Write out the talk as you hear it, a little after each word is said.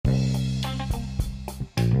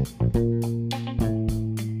Good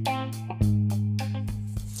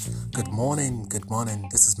morning.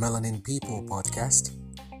 This is Melanin People podcast,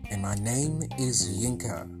 and my name is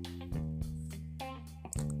Yinka.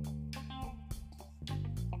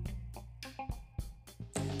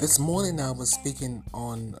 This morning I was speaking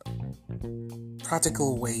on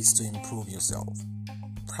practical ways to improve yourself.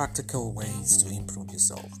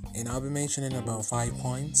 And I'll be mentioning about 5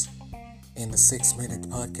 points in the 6-minute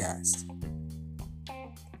podcast.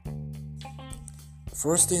 The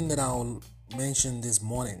first thing that I'll mention this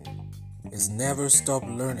morning is never stop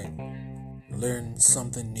learning. Learn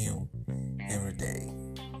something new every day.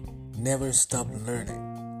 Never stop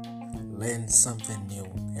learning. Learn something new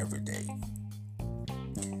every day.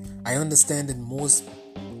 I understand that most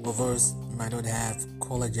of us might not have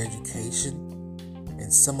college education,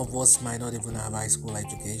 and some of us might not even have high school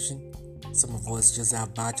education. Some of us just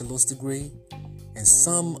have bachelor's degree, and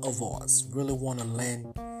some of us really want to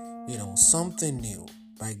learn, something new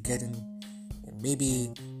by getting maybe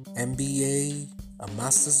MBA, a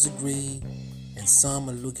master's degree, and some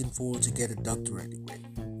are looking forward to get a doctorate degree.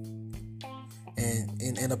 And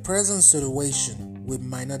in the present situation, we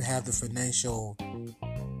might not have the financial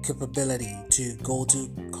capability to go to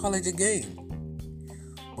college again.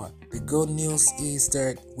 But the good news is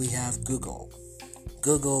that we have Google.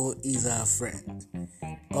 Google is our friend,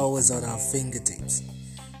 always at our fingertips.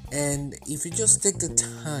 And if you just take the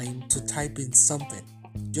time to type in something,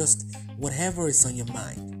 just whatever is on your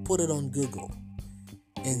mind, put it on Google.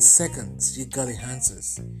 In seconds, you got the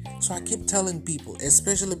answers. So I keep telling people,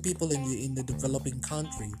 especially people in the developing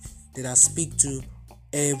country that I speak to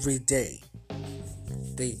every day.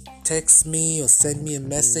 They text me or send me a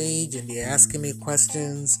message and they're asking me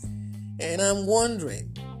questions. And I'm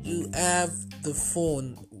wondering, you have the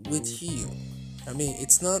phone with you. I mean,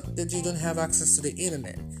 it's not that you don't have access to the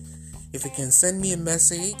internet. If you can send me a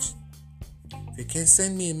message,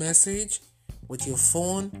 with your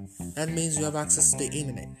phone, that means you have access to the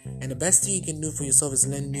internet. And the best thing you can do for yourself is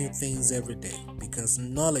learn new things every day, because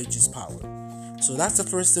knowledge is power. So that's the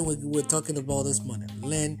first thing we're talking about this morning.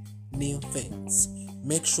 Learn new things.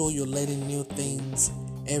 Make sure you're learning new things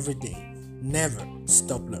every day. Never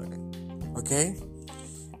stop learning. Okay?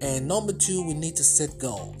 And number 2, we need to set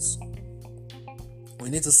goals. We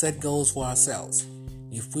need to set goals for ourselves.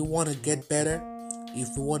 If we want to get better,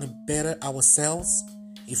 if we want to better ourselves,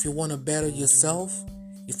 if you want to better yourself,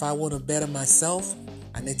 if I want to better myself,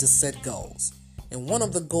 I need to set goals. And one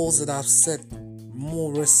of the goals that I've set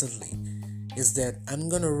more recently is that I'm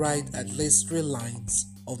going to write at least 3 lines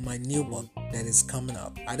of my new book that is coming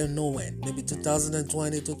up. I don't know when, maybe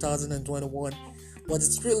 2020, 2021. But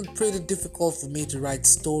it's really pretty difficult for me to write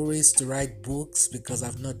stories, to write books, because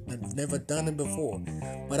I've never done it before.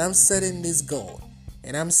 But I'm setting this goal,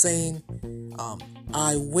 and I'm saying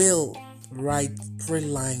I will write 3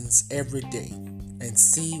 lines every day and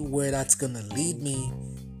see where that's gonna lead me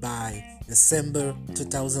by December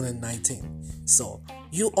 2019. So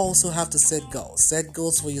you also have to set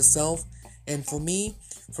goals for yourself. And for me,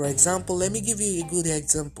 for example, let me give you a good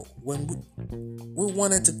example. When we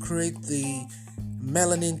wanted to create the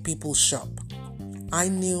Melanin People shop, I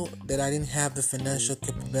knew that I didn't have the financial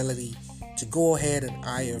capability to go ahead and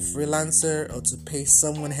hire a freelancer or to pay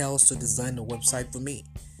someone else to design the website for me.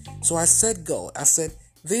 So I set goal. I said,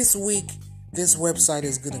 this week, this website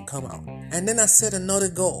is going to come out. And then I set another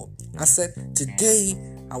goal. I said, today,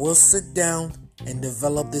 I will sit down and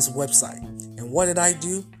develop this website. And what did I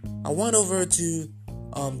do? I went over to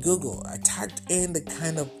Google. I typed in the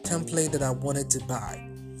kind of template that I wanted to buy.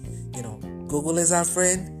 Google is our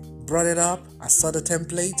friend. Brought it up. I saw the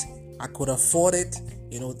template. I could afford it.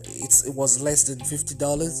 It was less than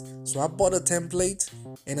 $50. So I bought a template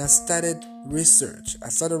and I started research. I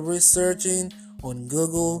started researching on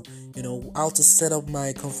Google, how to set up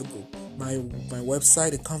my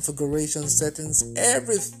website, the configuration settings,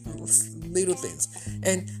 every little things.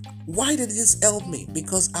 And why did this help me?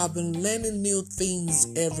 Because I've been learning new things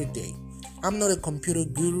every day. I'm not a computer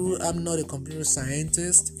guru. I'm not a computer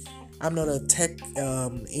scientist. I'm not a tech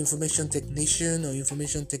information technician or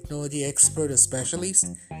information technology expert or specialist,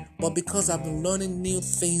 but because I've been learning new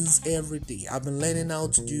things every day. I've been learning how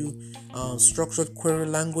to do structured query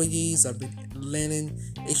languages. I've been learning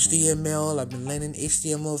HTML. I've been learning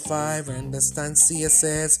HTML5. I understand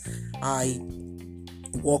CSS. I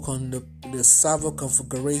work on the server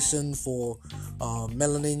configuration for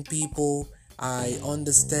Melanin People. I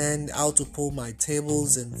understand how to pull my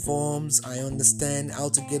tables and forms. I understand how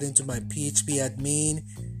to get into my PHP admin.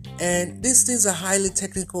 And these things are highly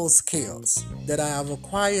technical skills that I have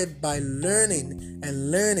acquired by learning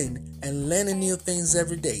new things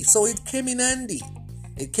every day. So it came in handy.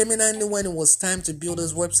 It came in handy when it was time to build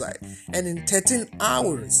this website. And in 13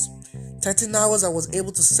 hours, I was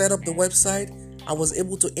able to set up the website. I was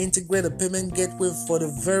able to integrate a payment gateway for the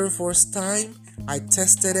very first time. I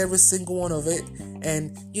tested every single one of it.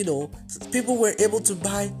 And, people were able to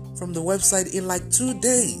buy from the website in like 2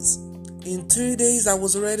 days. In 2 days, I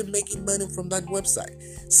was already making money from that website.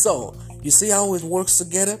 So, you see how it works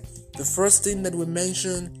together? The first thing that we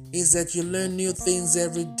mentioned is that you learn new things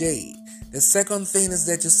every day. The second thing is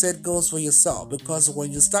that you set goals for yourself, because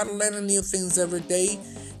when you start learning new things every day,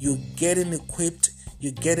 you're getting equipped,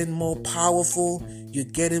 you're getting more powerful, you're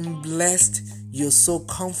getting blessed, you're so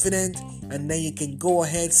confident, and then you can go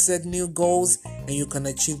ahead, set new goals, and you can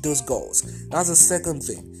achieve those goals. That's the second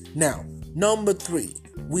thing. Now, number 3,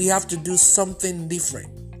 we have to do something different.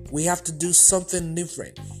 We have to do something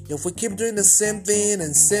different. If we keep doing the same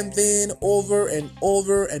thing over and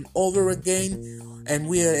over and over again, and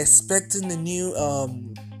we are expecting a new, a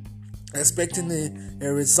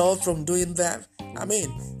result from doing that,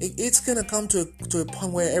 it's gonna come to a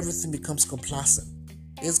point where everything becomes complacent.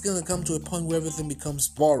 It's gonna come to a point where everything becomes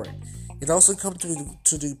boring. It also comes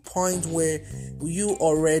to the point where you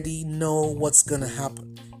already know what's gonna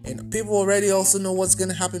happen, and people already also know what's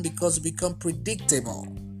gonna happen because it becomes predictable.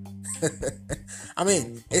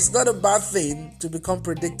 It's not a bad thing to become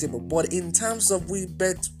predictable, but in terms of we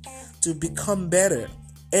bet to become better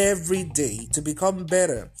every day, to become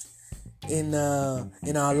better in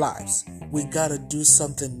our lives, we gotta do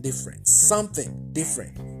something different.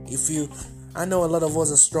 I know a lot of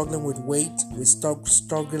us are struggling with weight. We start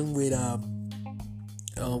struggling with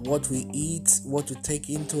what we eat, what we take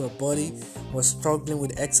into our body. We're struggling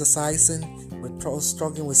with exercising. We're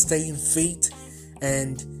struggling with staying fit.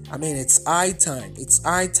 And it's high time. It's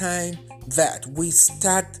high time that we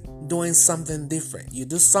start doing something different. You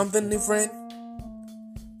do something different,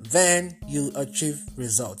 then you achieve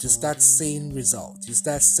results. You start seeing results.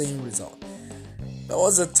 There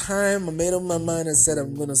was a time I made up my mind and said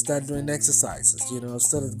I'm going to start doing exercises. I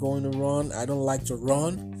started going to run. I don't like to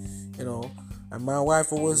run, and my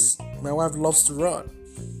wife loves to run.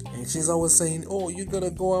 And she's always saying, oh, you got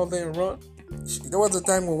to go out there and run. There was a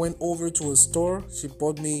time we went over to a store. She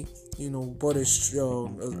bought me, a running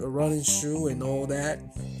shoe and all that,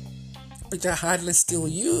 which I hardly still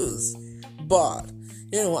use. But,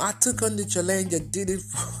 I took on the challenge. I did it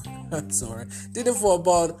for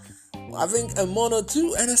about, I think, a month or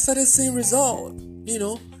two, and I started seeing results.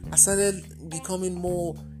 I started becoming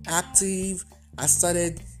more active. I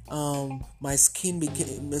started, my skin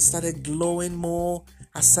started glowing more.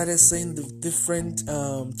 I started seeing the different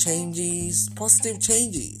positive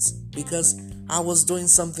changes, because I was doing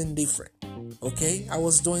something different. Okay, I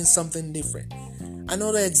was doing something different.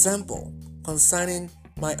 Another example concerning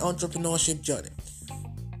my entrepreneurship journey.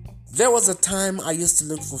 There was a time I used to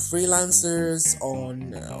look for freelancers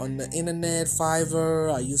on the internet,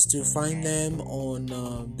 Fiverr. I used to find them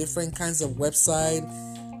on different kinds of websites.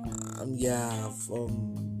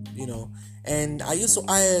 And I used to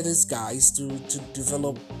hire these guys to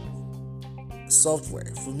develop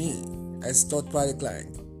software for me as third-party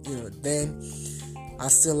client. Then I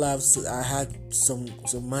had some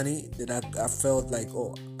money that I felt like,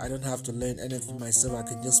 I don't have to learn anything myself. I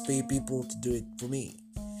can just pay people to do it for me.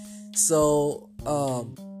 So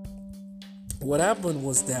what happened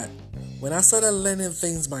was that when I started learning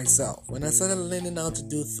things myself, when I started learning how to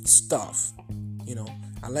do stuff,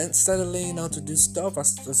 started learning how to do stuff. I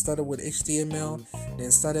started with HTML,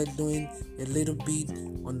 then started doing a little bit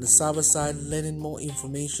on the server side, learning more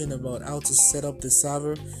information about how to set up the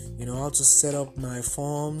server, how to set up my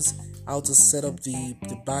forms, how to set up the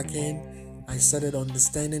back end. I started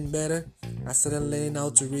understanding better. I started learning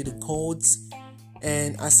how to read the codes,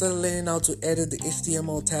 and I started learning how to edit the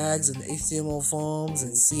HTML tags and HTML forms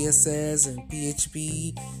and CSS and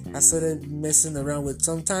PHP. I started messing around with.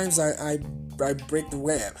 Sometimes I break the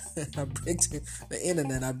web. I break the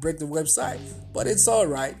internet. I break the website. But it's all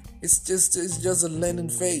right. It's just a learning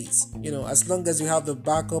phase. As long as you have the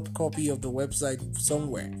backup copy of the website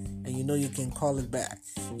somewhere, and you can call it back.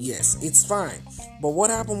 Yes, it's fine. But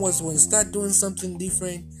what happened was, when you start doing something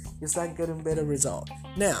different, you start getting better results.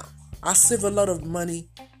 Now, I save a lot of money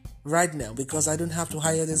right now because I don't have to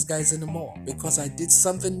hire these guys anymore, because I did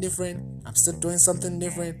something different. I'm still doing something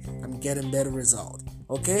different. I'm getting better results.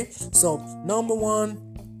 Okay, so number 1,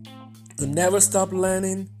 we never stop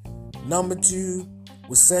learning. Number 2,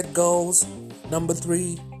 we set goals. Number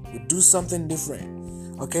 3, we do something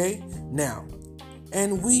different. Okay, now,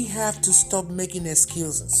 and we have to stop making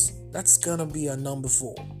excuses. That's gonna be our number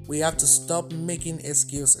 4. We have to stop making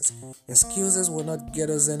excuses. Excuses will not get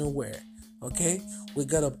us anywhere. Okay, we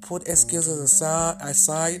gotta put excuses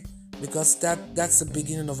aside because that's the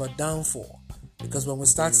beginning of a downfall. Because when we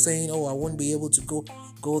start saying, "Oh, I won't be able to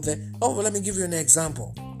go there," oh, well, let me give you an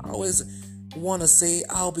example. I always want to say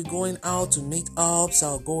I'll be going out to meet ups,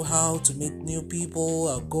 I'll go out to meet new people,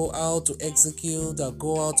 I'll go out to execute, I'll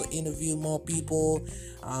go out to interview more people,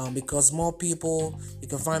 because more people, you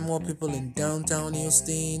can find more people in downtown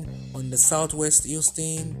Houston, on the southwest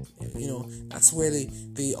Houston. That's where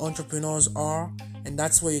the entrepreneurs are, and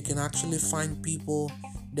that's where you can actually find people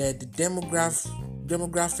that the demographics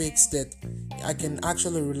that I can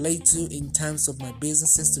actually relate to in terms of my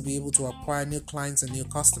businesses, to be able to acquire new clients and new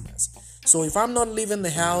customers. So if I'm not leaving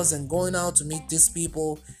the house and going out to meet these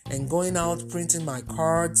people and going out printing my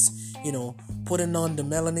cards, putting on the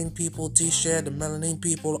Melanin People t-shirt, the Melanin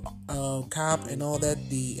People cap and all that,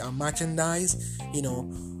 the merchandise,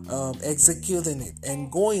 executing it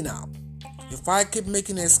and going out. If I keep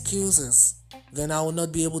making excuses, then I will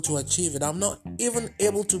not be able to achieve it. I'm not even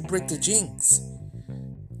able to break the jinx.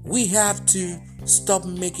 We have to stop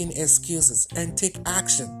making excuses and take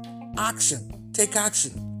action. Take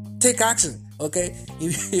action. Okay?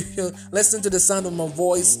 If you listen to the sound of my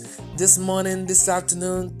voice this morning, this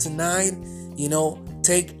afternoon, tonight,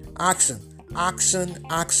 take action. Action.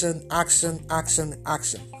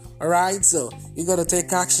 Alright, so you gotta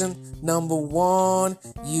take action. Number one,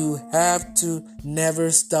 you have to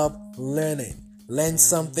never stop learning. Learn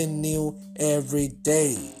something new every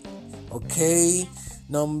day. Okay?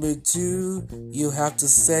 Number two, you have to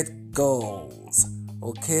set goals.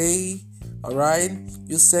 Okay? Alright?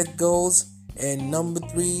 You set goals. And number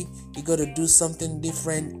three, you gotta do something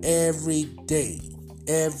different every day.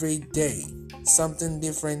 Something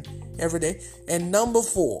different every day. And number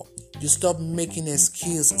four, you stop making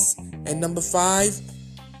excuses. And number five,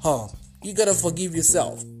 you gotta forgive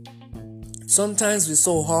yourself. Sometimes we're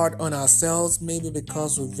so hard on ourselves, maybe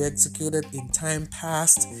because we've executed in time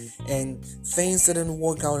past and things didn't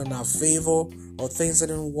work out in our favor, or things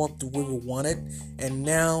didn't work the way we wanted. And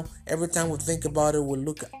now, every time we think about it, we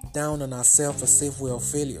look down on ourselves as if we're a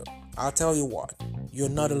failure. I'll tell you what, you're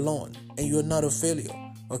not alone and you're not a failure.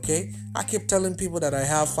 Okay? I keep telling people that I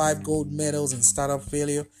have 5 gold medals in startup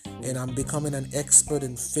failure, and I'm becoming an expert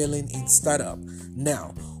in failing in startup.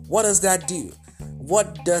 Now, what does that do?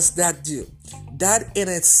 That in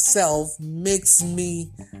itself makes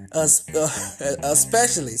me a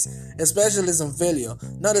specialist in failure.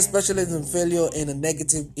 Not a specialist in failure in a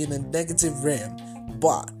negative realm,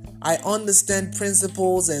 but I understand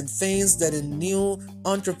principles and things that a new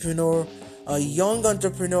entrepreneur, a young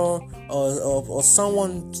entrepreneur, or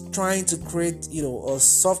someone trying to create, a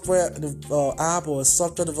software app or a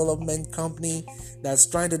software development company that's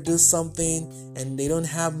trying to do something and they don't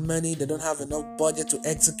have money, they don't have enough budget to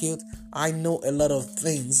execute. I know a lot of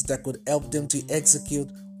things that could help them to execute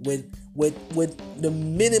with the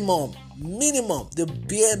minimum, the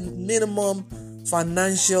bare minimum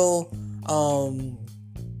financial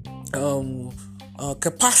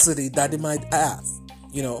capacity that they might have.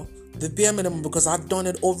 The bare minimum, because I've done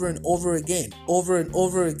it over and over again.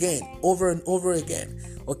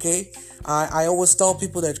 Okay, I always tell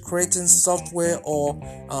people that creating software or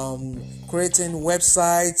creating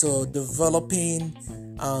websites or developing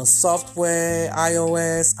software,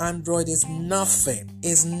 iOS, Android is nothing.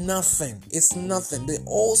 It's nothing. The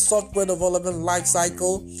whole software development life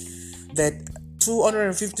cycle that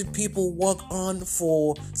 250 people work on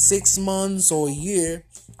for 6 months or a year,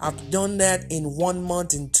 I've done that in 1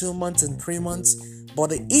 month, in 2 months, in 3 months. But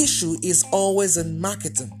the issue is always in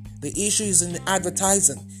marketing. The issue is in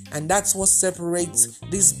advertising. And that's what separates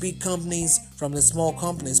these big companies from the small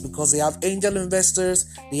companies, because they have angel investors,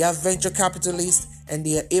 they have venture capitalists, and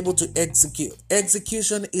they are able to execute.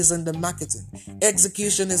 Execution is in the marketing.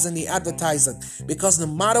 Execution is in the advertising. Because no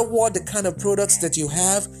matter what the kind of products that you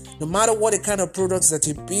have, no matter what the kind of products that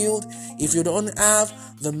you build, if you don't have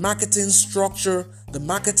the marketing structure, the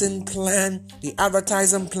marketing plan, the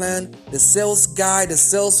advertising plan, the sales guide, the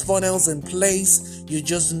sales funnels in place, you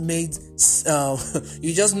just made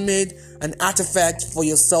an artifact for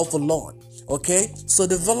yourself alone. Okay, so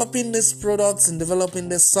developing these products and developing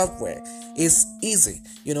this software is easy.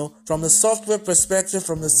 From the software perspective,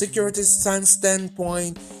 from the security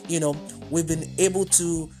standpoint, we've been able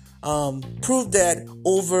to prove that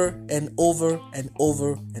over and over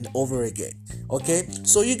again. Okay,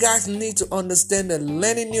 so you guys need to understand that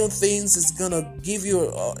learning new things is gonna give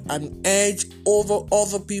you an edge over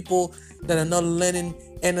other people that are not learning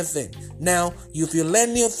anything. Now, if you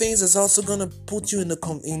learn new things, it's also going to put you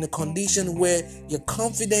in a condition where your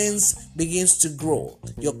confidence begins to grow.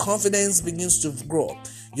 Your confidence begins to grow.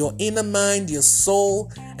 Your inner mind, your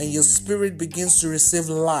soul, and your spirit begins to receive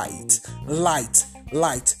light.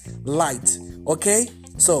 Okay?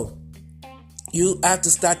 So, you have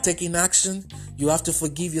to start taking action. You have to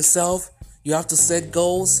forgive yourself. You have to set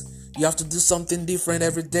goals. You have to do something different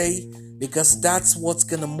every day, because that's what's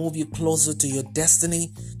going to move you closer to your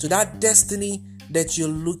destiny, to that destiny that you're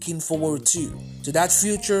looking forward to that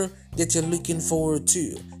future that you're looking forward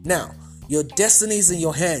to. Now, your destiny is in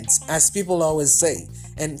your hands, as people always say.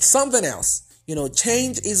 And something else,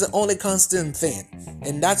 change is the only constant thing.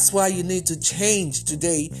 And that's why you need to change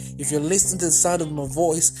today. If you're listening to the sound of my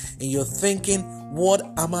voice and you're thinking, what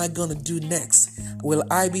am I going to do next? Will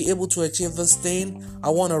I be able to achieve this thing? I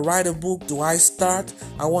want to write a book. Do I start?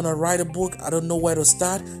 I want to write a book. I don't know where to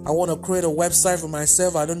start. I want to create a website for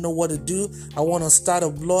myself. I don't know what to do. I want to start a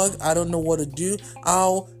blog. I don't know what to do.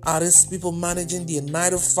 How are these people managing their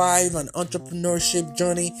 9-to-5 and entrepreneurship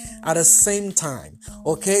journey at the same time?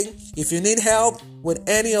 Okay? If you need help with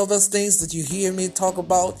any of those things that you hear me talk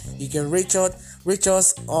about, you can reach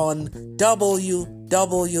us on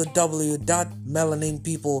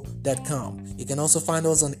www.melaninpeople.com. You can also find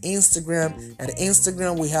us on Instagram. At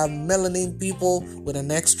Instagram, we have Melanin People with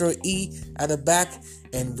an extra E at the back,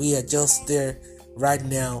 and we are just there right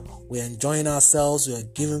now. We're enjoying ourselves. We're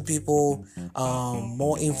giving people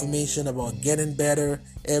more information about getting better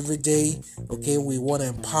every day. Okay, we want to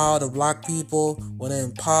empower the Black people. We want to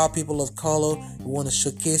empower people of color. We want to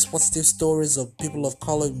showcase positive stories of people of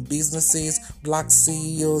color in businesses, Black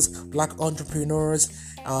CEOs, Black entrepreneurs,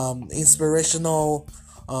 inspirational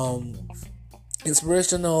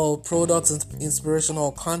products and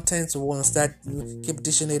inspirational content. We want to keep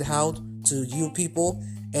dishing it out to you people,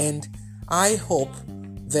 and I hope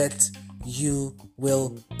that you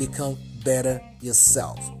will become better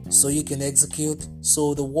yourself, so you can execute,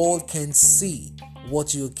 so the world can see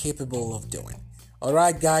what you're capable of doing.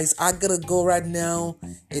 Alright guys, I gotta go right now.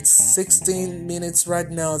 It's 16 minutes right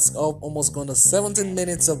now. It's almost gone to 17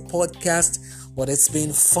 minutes of podcast, but it's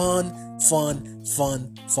been fun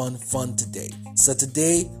today. So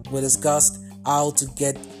today we discussed how to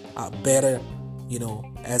get better,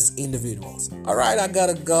 as individuals. Alright, I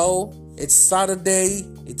gotta go. It's Saturday.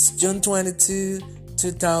 It's June 22,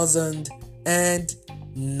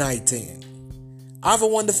 2019. Have a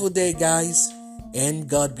wonderful day, guys, and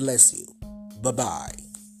God bless you. Bye-bye.